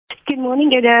Good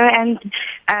morning, Edo,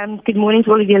 and good morning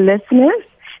to all of your listeners.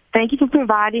 Thank you for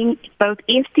providing both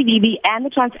STVB and the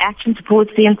Transaction Support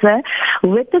Center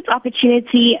with this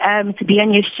opportunity to be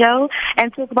on your show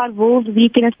and talk about wills,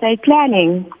 week and estate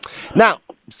planning. Now,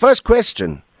 first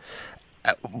question.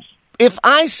 If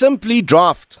I simply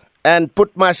draft and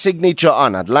put my signature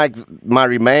on it, like my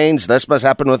remains, this must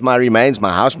happen with my remains,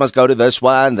 my house must go to this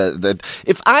one.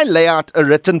 If I lay out a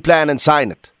written plan and sign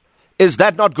it, is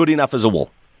that not good enough as a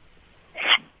will?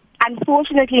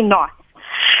 Unfortunately not.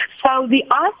 So there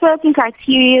are certain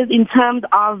criteria in terms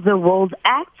of the Wills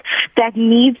Act that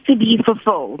needs to be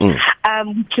fulfilled,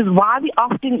 which is why we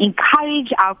often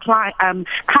encourage our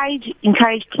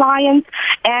encourage clients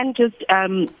and just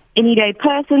everyday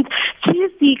persons to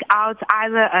seek out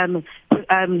either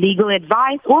legal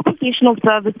advice or professional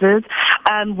services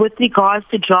with regards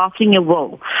to drafting a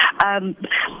will.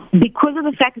 Because of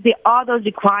the fact that there are those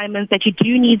requirements that you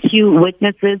do need two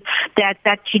witnesses,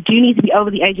 that you do need to be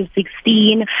over the age of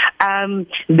 16,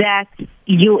 that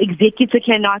your executor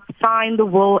cannot sign the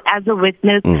will as a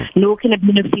witness, nor can a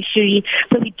beneficiary.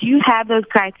 So we do have those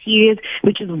criteria,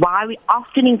 which is why we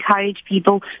often encourage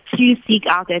people to seek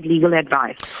out that legal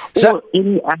advice or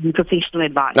any professional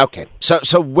advice. Okay.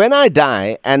 So when I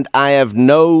die and I have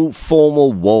no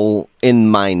formal will in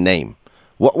my name,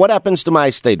 what happens to my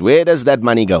estate? Where does that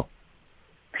money go?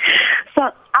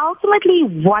 Ultimately,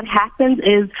 what happens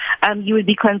is you would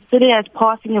be considered as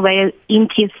passing away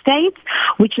intestate,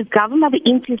 which is governed by the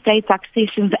Intestate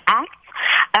Successions Act.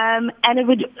 And it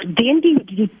would then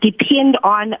depend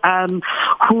on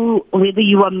whether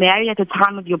you were married at the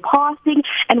time of your passing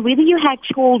and whether you had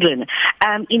children,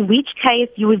 in which case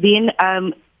you would then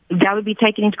that would be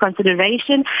taken into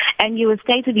consideration, and your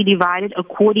estate would be divided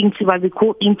according to what we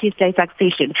call intestate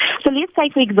succession. So let's say,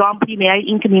 for example, you married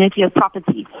in community of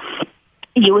property.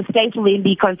 Your estate will then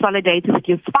be consolidated with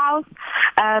your spouse.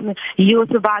 The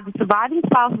surviving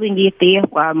spouse will then get their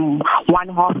one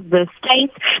half of the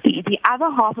estate. The other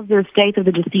half of the estate of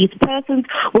the deceased persons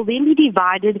will then be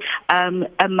divided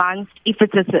amongst, if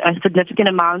it's a significant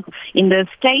amount in the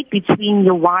estate, between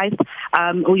your wife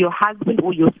or your husband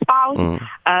or your spouse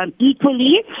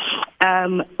equally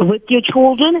with your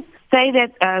children. Say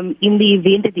that in the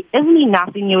event that there isn't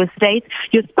enough in your estate,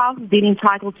 your spouse is then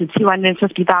entitled to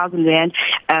 250,000 rand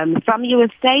from your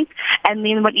estate, and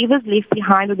then whatever's left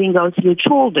behind will then go to your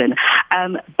children,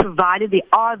 provided there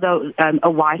are a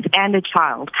wife and a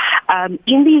child.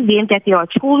 In the event that there are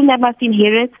children that must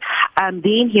inherit,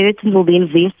 their inheritance will then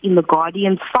vest in the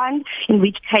guardian's fund, in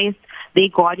which case their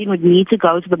guardian would need to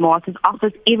go to the master's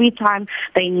office every time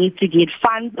they need to get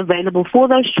funds available for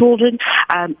those children,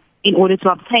 in order to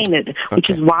obtain it, which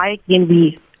is why, again,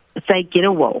 we say get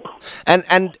a will.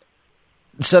 And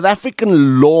South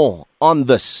African law on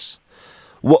this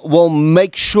will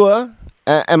make sure,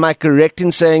 am I correct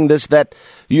in saying this, that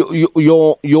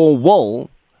your will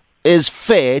is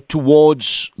fair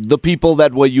towards the people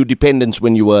that were your dependents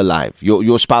when you were alive,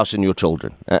 your spouse and your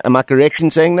children? Am I correct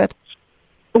in saying that?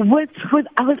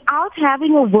 Without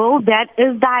having a will, that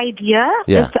is the idea,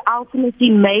 is to ultimately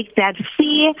make that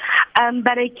fair.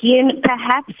 But again,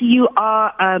 perhaps you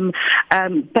are,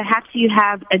 perhaps you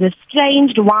have an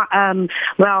estranged,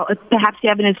 perhaps you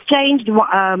have an estranged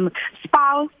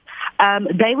spouse.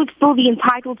 They would still be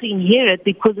entitled to inherit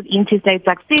because of intestate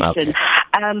succession.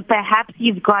 Perhaps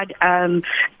you've got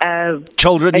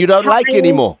children you don't like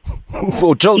anymore,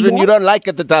 or children you don't like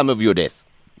at the time of your death.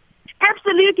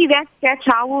 Absolutely, that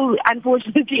child will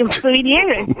unfortunately also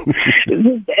inherit.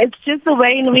 It's just the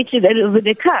way in which it would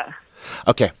occur.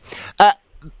 Okay.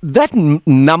 That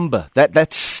number,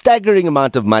 that staggering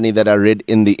amount of money that I read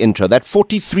in the intro, that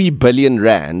 43 billion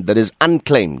rand that is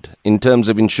unclaimed in terms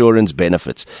of insurance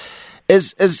benefits,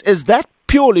 is that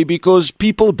purely because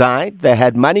people died, they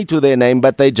had money to their name,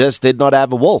 but they just did not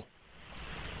have a will?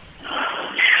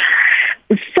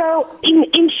 So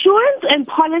insurance and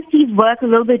policies work a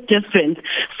little bit different.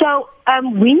 So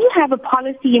when you have a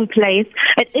policy in place,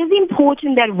 it is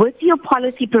important that with your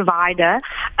policy provider,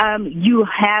 you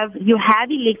have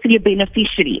elected your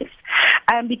beneficiaries.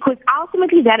 Because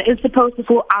ultimately that is supposed to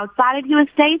fall outside of your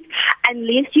estate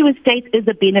unless your estate is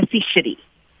a beneficiary.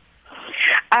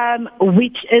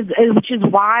 Which is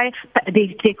why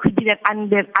there could be that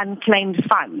unclaimed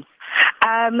funds.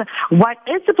 What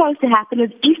is supposed to happen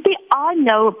is if there are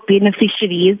no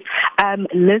beneficiaries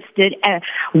listed,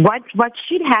 what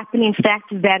should happen, in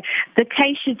fact, is that the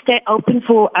case should stay open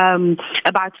for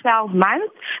about 12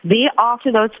 months.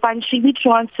 Thereafter, those funds should be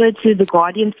transferred to the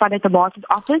Guardian Fund at the Master's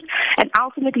Office and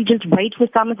ultimately just wait for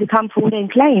someone to come forward and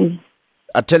claim.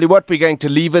 I'll tell you what, we're going to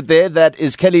leave it there. That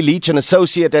is Kelly Leach, an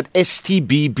associate at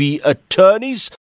STBB Attorneys.